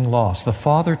searing loss. The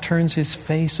Father turns his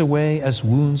face away as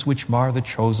wounds which mar the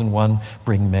chosen one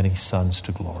bring many sons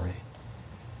to glory.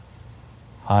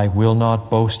 I will not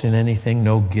boast in anything,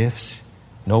 no gifts,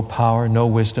 no power, no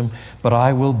wisdom, but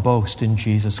I will boast in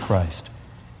Jesus Christ,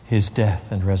 his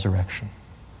death and resurrection.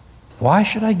 Why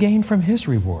should I gain from his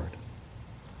reward?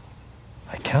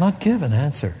 I cannot give an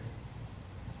answer,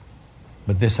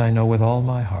 but this I know with all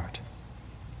my heart.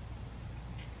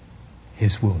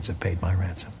 His wounds have paid my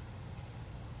ransom.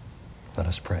 Let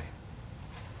us pray.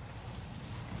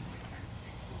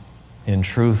 In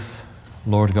truth,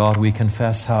 Lord God, we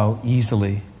confess how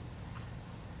easily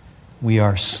we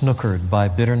are snookered by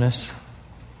bitterness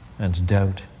and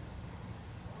doubt.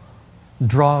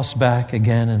 Draw us back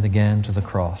again and again to the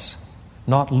cross,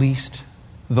 not least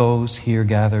those here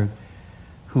gathered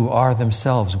who are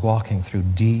themselves walking through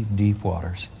deep, deep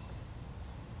waters.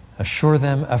 Assure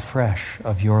them afresh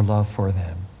of your love for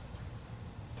them.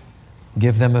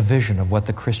 Give them a vision of what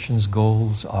the Christian's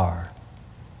goals are,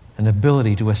 an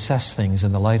ability to assess things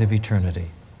in the light of eternity,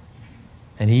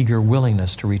 an eager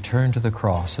willingness to return to the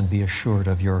cross and be assured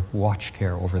of your watch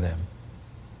care over them.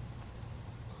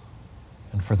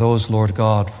 And for those, Lord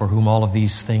God, for whom all of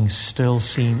these things still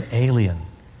seem alien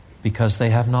because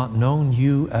they have not known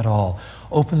you at all,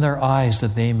 open their eyes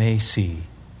that they may see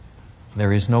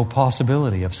there is no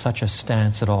possibility of such a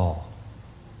stance at all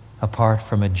apart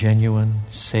from a genuine,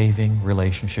 saving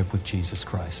relationship with Jesus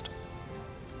Christ.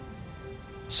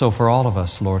 So for all of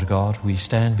us, Lord God, we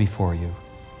stand before you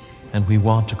and we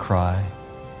want to cry,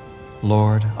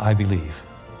 Lord, I believe.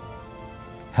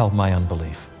 Help my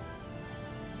unbelief.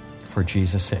 For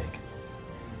Jesus' sake.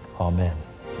 Amen.